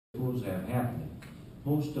UFOs have happened,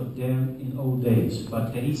 most of them in old days,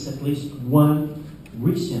 but there is at least one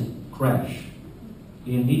recent crash,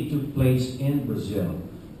 and it took place in Brazil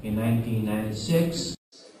in 1996.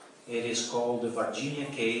 It is called the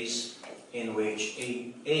Varginha case, in which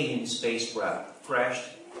an alien spacecraft crashed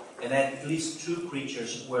and at least 2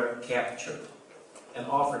 creatures were captured and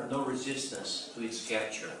offered no resistance to its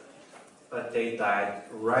capture. But they died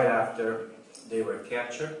right after they were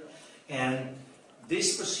captured, and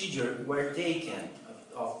this procedure were taken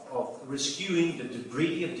of rescuing the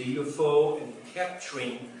debris of the UFO and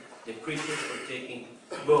capturing the creatures were taken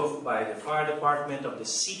both by the fire department of the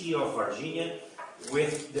city of Varginha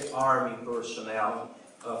with the army personnel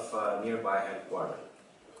of nearby headquarters.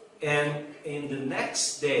 And in the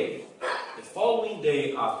next day, the following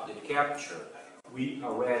day after the capture, we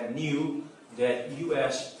already knew that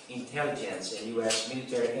U.S. intelligence and U.S.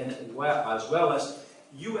 military, and as well as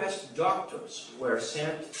U.S. doctors were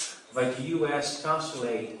sent by the U.S.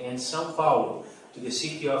 consulate in São Paulo to the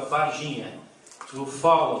city of Varginha to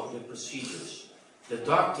follow the procedures. The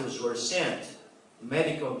doctors were sent,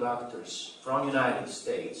 medical doctors from the United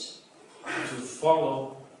States, to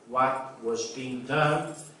follow what was being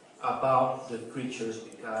done about the creatures,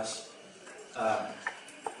 because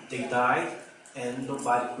they died and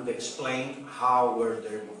nobody could explain how were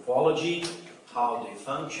their morphology, how they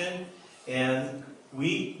function. And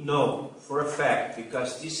we know for a fact,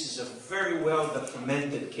 because this is a very well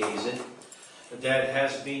documented case that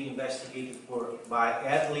has been investigated by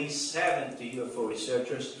at least 70 UFO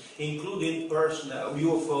researchers, including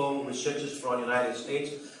UFO researchers from the United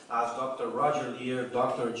States, as Dr. Roger Lear,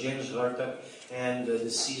 Dr. James Herta, and the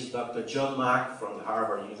deceased Dr. John Mack from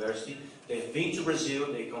Harvard University. They've been to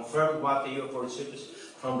Brazil, they confirmed what the UFO researchers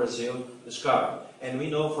from Brazil discovered. And we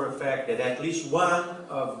know for a fact that at least one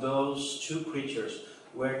of those 2 creatures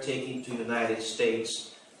were taken to the United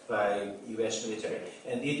States by U.S. military.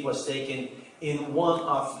 And it was taken in one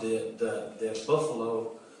of the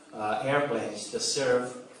Buffalo airplanes that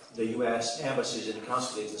serve the U.S. embassies and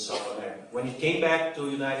consulates in South America. When it came back to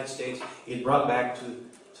the United States, it brought back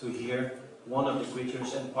to here one of the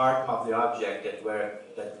creatures and part of the object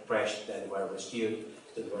that crashed, that were rescued,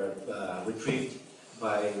 that were retrieved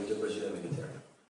by the Brazilian military.